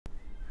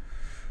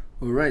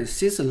Alright,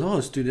 since a lot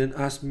of students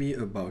asked me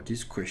about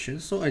this question,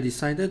 so I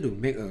decided to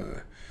make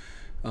a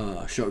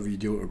short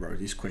video about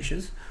these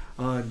questions.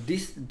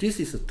 This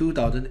is a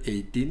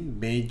 2018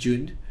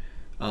 May-June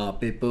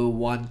paper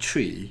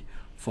 1-3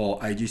 for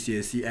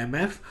IGCSE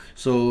AddMath.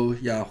 So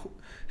yeah,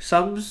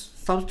 some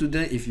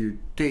student, if you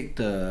take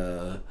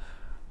the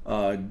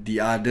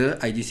other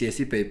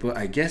IGCSE paper,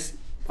 I guess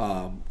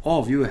all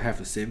of you will have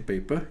the same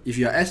paper. If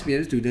you are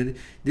experienced student,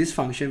 this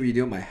function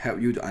video might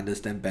help you to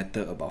understand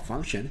better about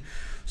function.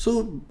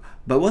 So,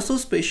 but what's so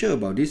special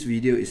about this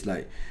video is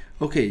like,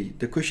 okay,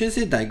 the question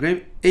says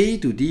diagram A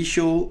to D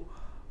show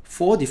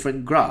 4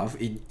 different graphs.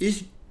 In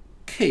each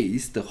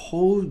case, the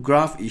whole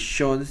graph is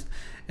shown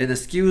and the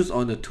skews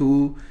on the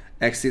 2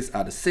 axes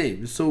are the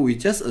same. So we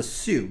just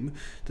assume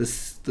the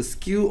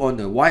skew on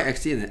the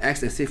y-axis and the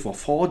x-axis for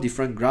 4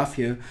 different graphs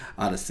here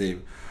are the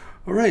same.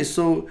 Alright,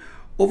 so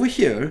over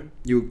here,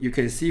 you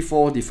can see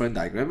 4 different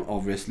diagrams,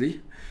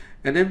 obviously.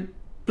 And then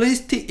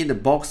place tick in the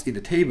box in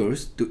the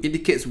tables to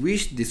indicate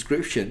which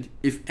description,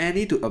 if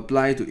any, to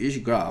apply to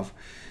each graph.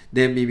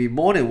 There may be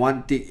more than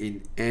one tick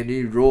in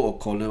any row or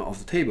column of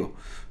the table.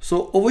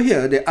 So over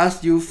here, they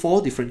ask you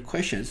 4 different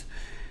questions.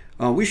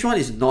 Which one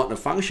is not a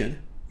function?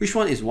 Which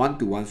one is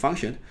one-to-one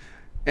function?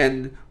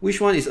 And which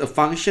one is a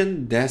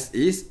function that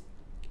is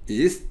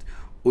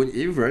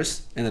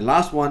inverse? And the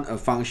last one, a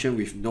function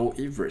with no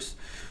inverse.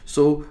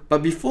 So,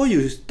 but before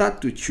you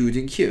start to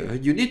choosing here,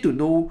 you need to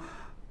know,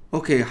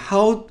 okay,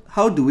 how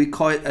do we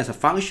call it as a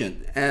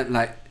function? And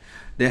like,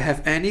 they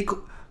have any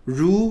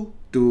rule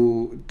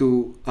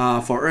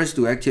for us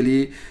to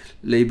actually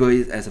label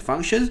it as a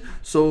function.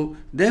 So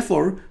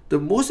therefore, the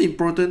most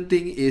important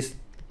thing is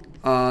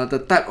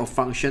the type of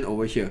function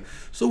over here.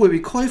 So when we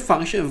call it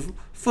function,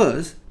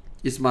 first,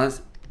 it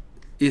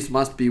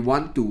must be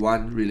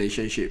one-to-one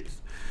relationships.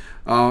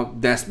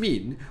 That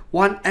means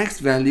one x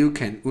value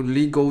can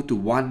only go to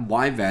one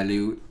y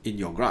value in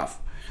your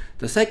graph.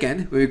 The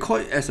second, when we call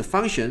it as a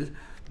function,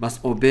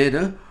 must obey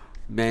the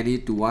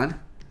many-to-one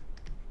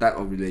type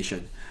of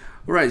relation.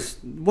 Alright,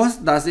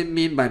 what does it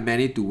mean by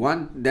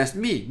many-to-one? That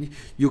means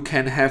you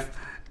can have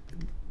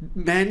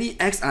many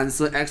x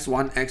answer,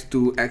 x1,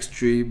 x2,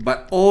 x3,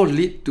 but all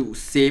lead to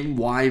same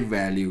y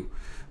value.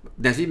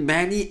 That means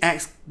many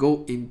x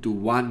go into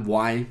one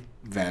y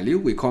value,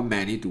 we call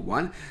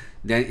many-to-one,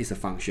 then it's a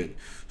function.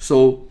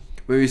 So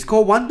when we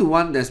score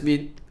one-to-one, that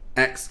means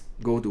x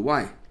go to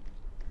y.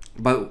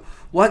 But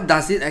what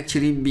does it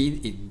actually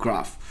mean in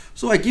graph?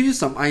 So I give you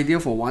some idea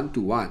for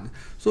one-to-one.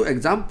 So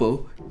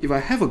example, if I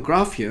have a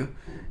graph here,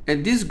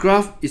 and this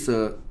graph is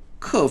a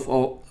curve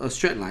or a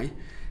straight line,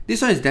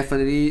 this one is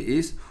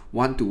definitely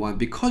one-to-one,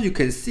 because you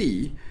can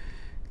see,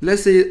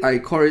 let's say I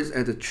call it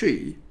as a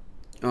 3,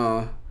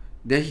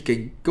 then he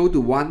can go to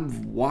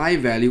one y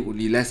value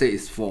only, let's say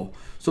it's 4.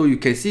 So you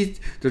can see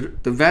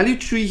the value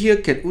 3 here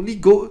can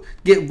only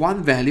get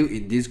one value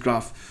in this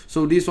graph.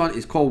 So this one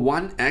is called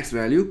one x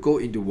value, go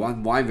into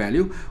one y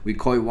value, we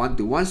call it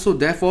one-to-one. So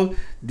therefore,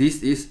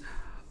 this is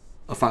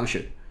a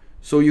function.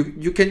 So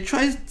you can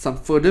try some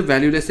further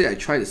value. Let's say I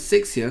try the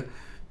 6 here,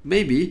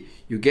 maybe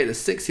you get a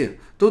 6 here.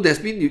 So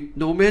that means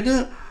no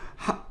matter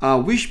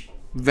which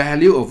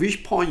value or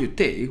which point you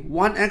take,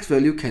 one x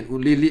value can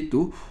only lead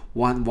to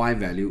one y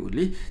value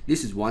only.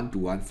 This is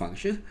one-to-one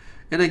function.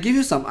 And I give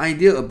you some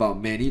idea about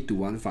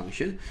many-to-one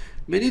function.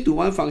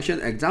 Many-to-one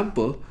function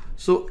example,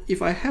 so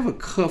if I have a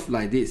curve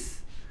like this,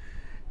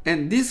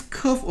 and this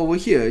curve over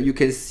here, you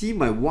can see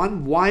my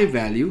one y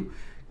value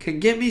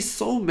can get me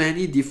so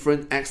many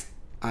different x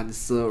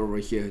answer over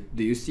here.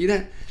 Do you see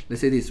that?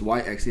 Let's say this is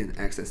y-axis and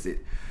x-axis.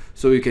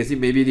 So you can see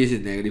maybe this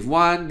is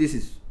 -1, this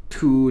is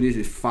 2, this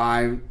is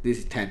 5, this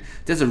is 10.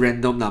 Just a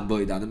random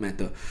number, it doesn't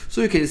matter.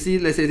 So you can see,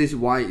 let's say this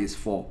y is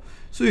 4.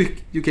 So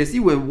you can see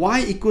when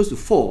y equals to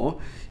 4,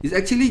 it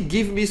actually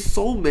give me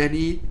so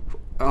many,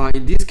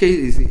 in this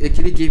case, it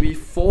actually give me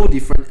 4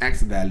 different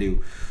x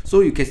value.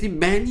 So you can see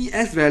many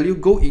x value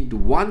go into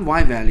one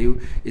y value,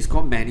 is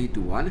called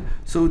many-to-one.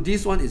 So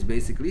this one is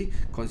basically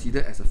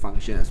considered as a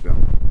function as well.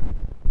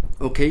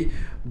 Okay,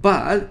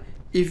 but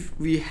if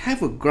we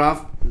have a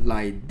graph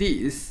like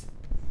this,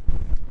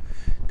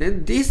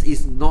 then this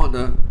is not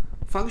a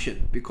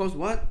function, because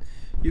what?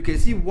 You can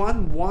see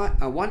one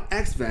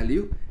x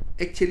value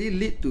actually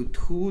lead to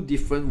 2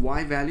 different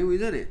y value,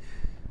 isn't it?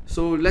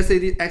 So let's say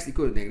this x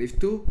equals to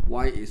 -2,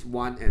 y is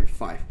 1 and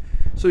 5.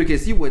 So you can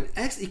see when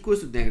x equals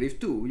to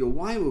 -2, your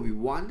y will be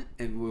 1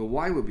 and your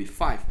y will be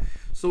 5.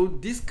 So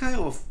this kind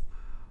of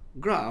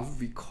graph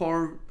we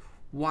call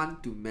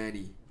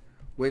one-to-many.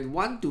 When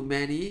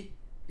one-to-many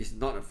is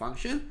not a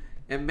function,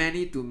 and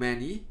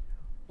many-to-many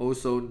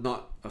also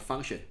not a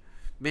function.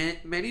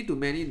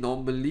 Many-to-many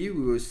normally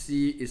we will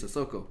see is a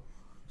circle.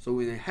 So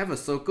when you have a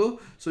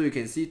circle, so you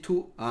can see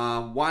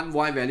one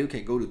y value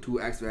can go to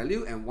 2x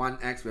value, and one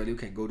x value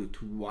can go to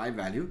 2y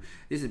value.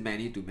 This is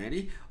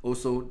many-to-many,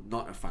 also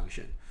not a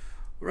function.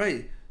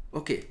 Right?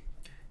 Okay.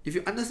 If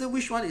you understand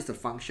which one is the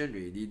function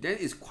already, then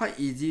it's quite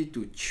easy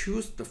to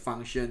choose the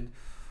function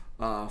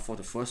for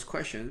the first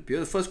question.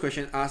 Because the first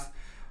question asks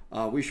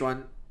which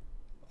one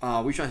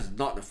which one is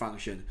not a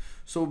function.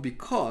 So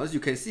because you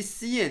can see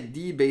C and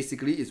D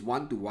basically is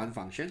one-to-one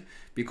function,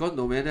 because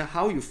no matter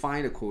how you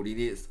find the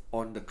coordinates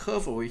on the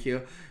curve over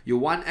here, your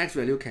one x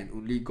value can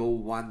only go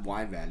one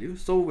y value.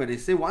 So when I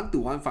say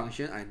one-to-one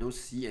function, I know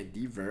C and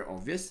D very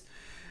obvious.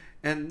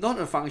 And not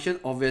a function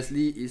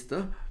obviously is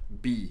the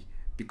B,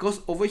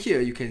 because over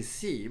here you can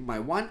see my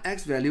one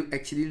x value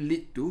actually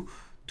lead to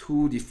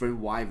two different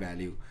y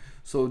value.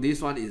 So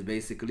this one is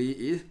basically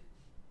is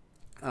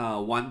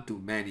one to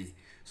many.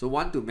 So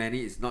one to many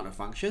is not a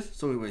function.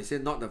 So when I say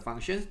not a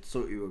function,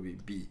 so it will be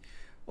B.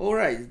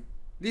 Alright,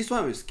 this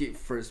one we'll skip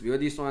first because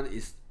this one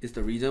is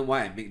the reason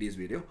why I make this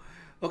video.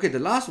 Okay, the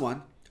last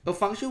one, a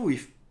function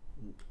with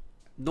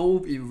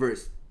no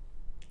inverse.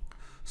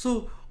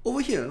 So over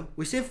here,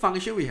 we say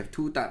function we have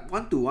two types,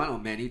 one to one or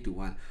many to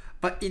one.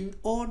 But in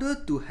order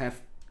to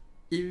have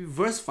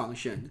inverse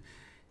function,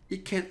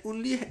 it can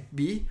only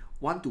be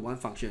one to one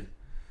function.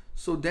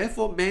 So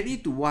therefore, many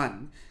to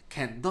one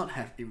cannot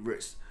have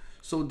inverse.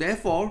 So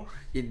therefore,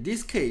 in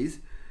this case,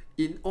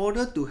 in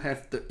order to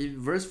have the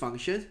inverse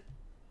function,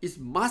 it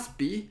must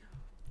be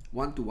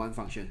one-to-one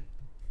function.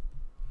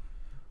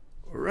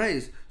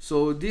 Alright,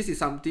 so this is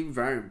something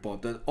very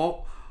important.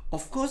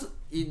 Of course,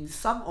 in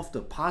some of the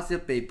past year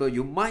paper,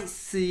 you might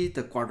see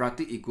the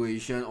quadratic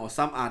equation or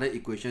some other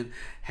equation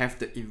have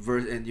the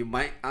inverse, and you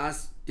might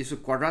ask, is a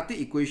quadratic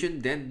equation,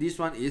 then this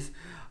one is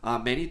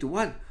many to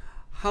one.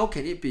 How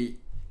can it be?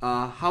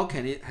 How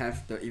can it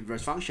have the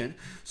inverse function?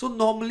 So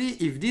normally,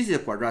 if this is a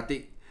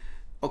quadratic,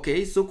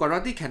 okay, so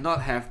quadratic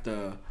cannot have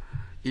the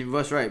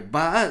inverse, right?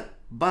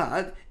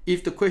 But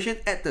if the question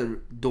at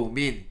the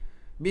domain,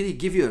 meaning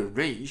give you a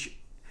range,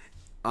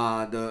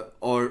 or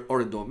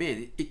the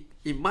domain,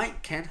 it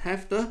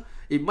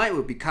might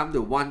will become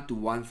the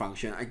one-to-one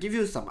function. I give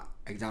you some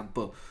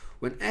example.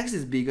 When x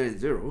is bigger than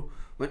 0,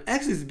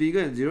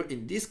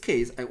 in this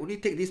case, I only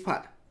take this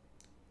part.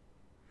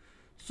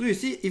 So you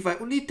see, if I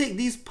only take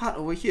this part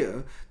over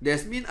here,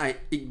 that means I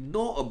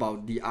ignore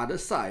about the other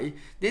side,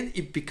 then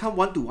it become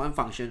one-to-one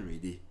function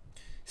already.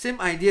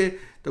 Same idea,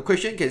 the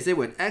question can say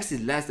when x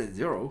is less than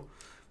 0,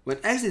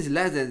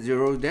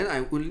 then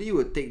I only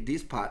will take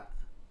this part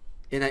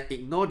and I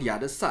ignore the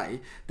other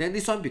side, then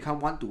this one become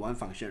one-to-one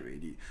function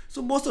already.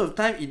 So most of the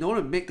time, in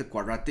order to make the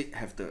quadratic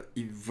have the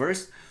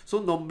inverse, so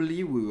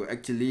normally we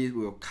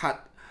will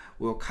cut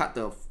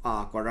the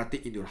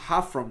quadratic into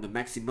half from the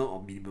maximum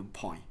or minimum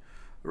point.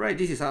 Right,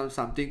 this is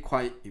something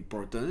quite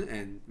important,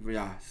 and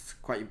yeah, it's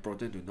quite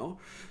important to know.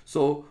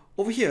 So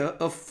over here,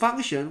 a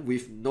function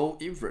with no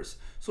inverse.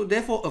 So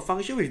therefore, a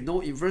function with no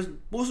inverse,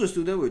 most of the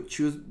students will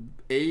choose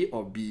A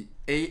or B,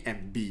 A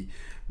and B.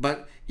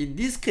 But in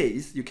this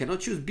case, you cannot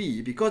choose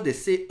B because they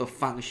say a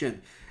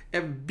function,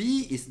 and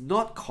B is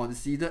not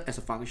considered as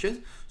a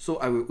function. So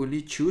I will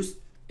only choose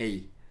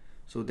A.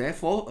 So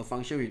therefore, a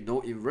function with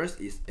no inverse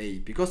is A,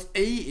 because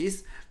A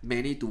is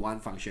many to one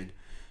function.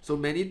 So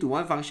many to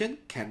one function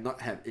cannot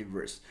have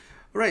inverse.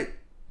 Alright.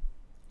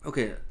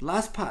 Okay,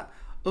 last part.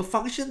 A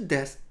function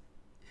that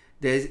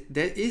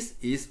is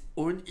its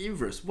own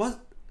inverse.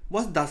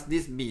 What does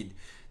this mean?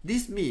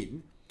 This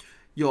means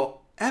your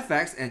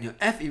fx and your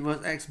f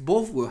inverse x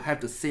both will have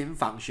the same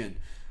function.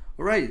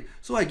 Alright,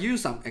 so I give you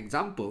some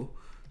example.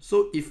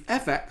 So if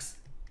fx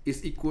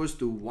is equals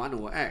to 1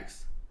 over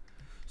x,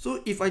 so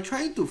if I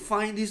try to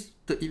find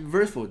the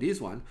inverse for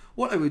this one,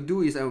 what I will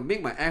do is I will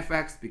make my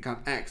fx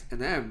become x, and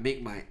then I will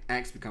make my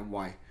x become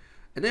y.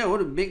 And then I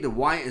want to make the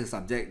y as a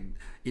subject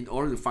in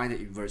order to find the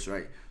inverse,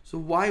 right? So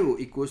y will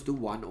equals to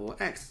 1 over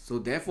x. So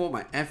therefore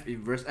my f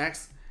inverse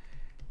x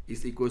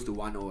is equals to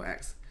 1 over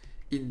x.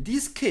 In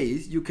this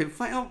case, you can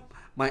find out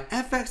my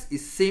fx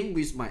is same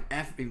with my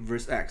f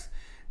inverse x.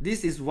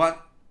 This is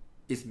what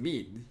it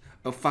means.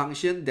 A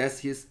function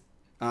that is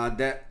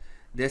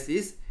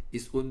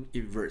its own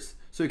inverse.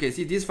 So you can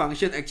see this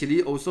function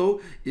actually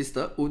also is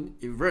the own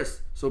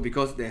inverse. So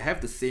because they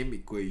have the same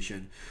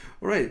equation.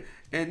 Alright,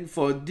 and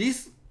for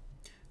this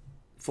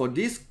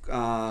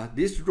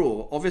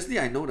row, obviously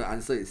I know the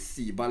answer is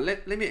C, but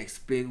let me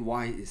explain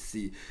why it's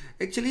C.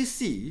 Actually,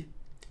 C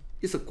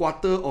is a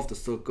quarter of the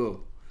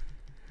circle.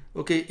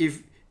 Okay,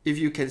 if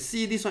you can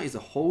see, this one is a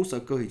whole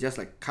circle, you just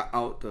like cut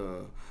out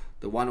the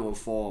 1 over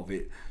 4 of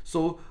it.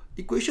 So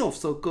equation of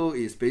circle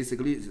is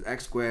basically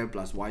x squared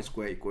plus y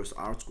squared equals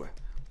r squared.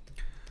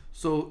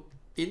 So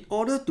in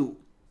order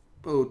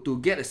to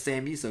get a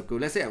semicircle,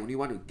 let's say I only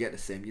want to get a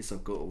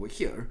semicircle over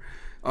here,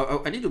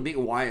 I need to make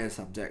y as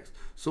subject.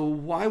 So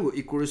y will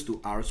equals to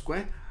r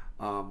squared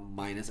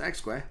minus x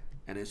squared,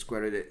 and then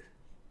square it.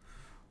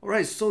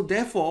 Alright, so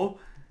therefore,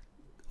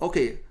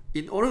 okay,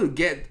 in order to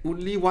get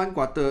only one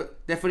quarter,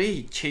 definitely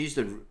he changed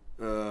the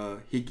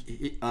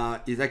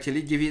is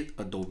actually give it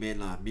a domain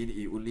lah. Mean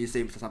it only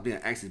say something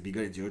like x is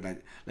bigger than 0,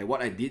 like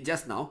what I did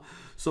just now.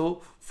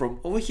 So from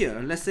over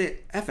here, let's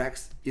say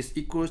fx is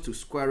equals to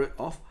square root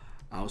of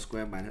r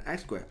squared minus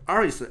x squared.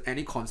 R is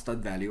any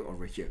constant value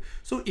over here.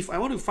 So if I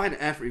want to find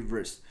the f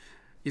inverse,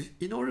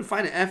 in order to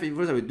find the f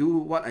inverse, I will do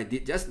what I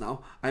did just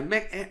now. I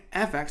make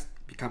fx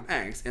become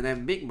x, and I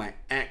make my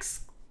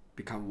x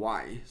become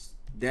y.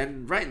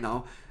 Then right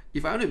now,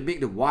 if I want to make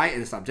the y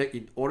as a subject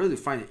in order to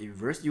find the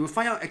inverse, you will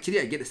find out actually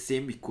I get the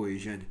same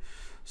equation.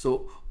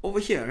 So over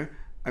here,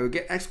 I will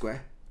get x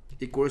squared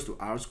equals to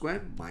r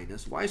squared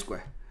minus y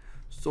squared.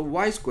 So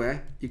y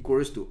squared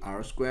equals to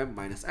r squared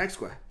minus x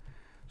squared.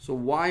 So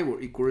y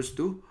will equals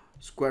to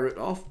square root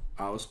of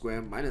r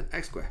squared minus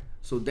x squared.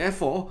 So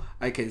therefore,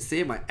 I can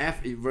say my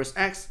f inverse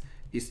x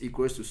is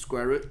equals to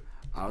square root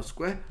r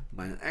squared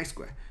minus x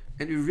squared.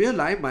 And you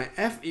realize my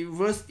f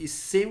inverse is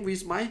same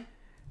with my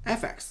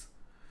fx.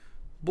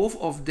 Both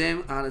of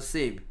them are the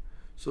same.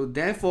 So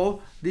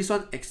therefore, this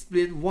one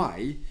explains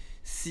why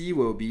C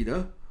will be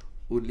the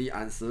only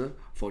answer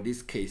for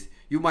this case.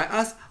 You might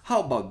ask, how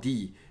about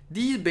D?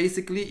 D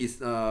basically is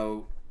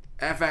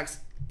fx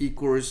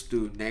equals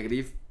to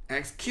negative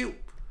x cubed.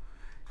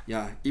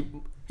 Yeah,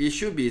 it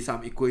should be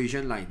some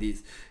equation like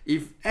this.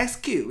 If x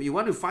cubed, you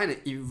want to find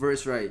the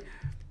inverse, right?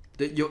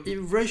 Your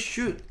inverse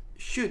should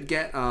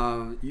get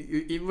your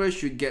inverse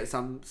should get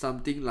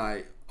something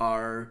like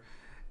r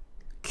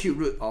cube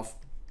root of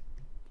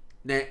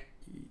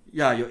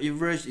your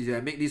inverse is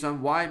make this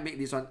one y, make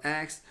this one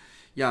x.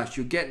 Yeah,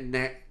 should get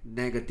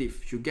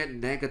negative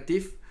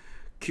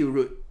cube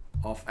root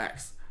of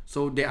x.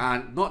 So they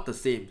are not the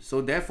same.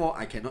 So therefore,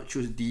 I cannot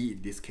choose D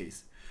in this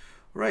case.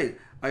 Right.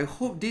 I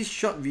hope these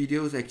short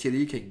videos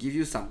actually can give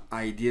you some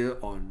idea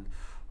on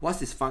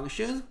what is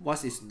function,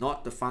 what is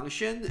not the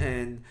function,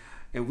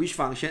 and which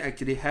function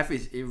actually have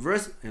its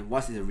inverse, and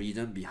what is the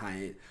reason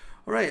behind it.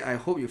 Alright, I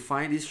hope you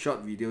find this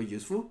short video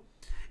useful.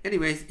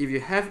 Anyways, if you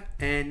have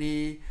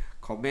any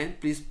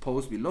comment, please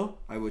post below.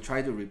 I will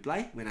try to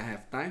reply when I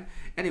have time.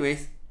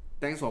 Anyways,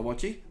 thanks for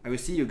watching. I will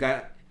see you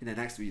guys in the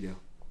next video.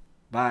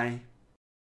 Bye.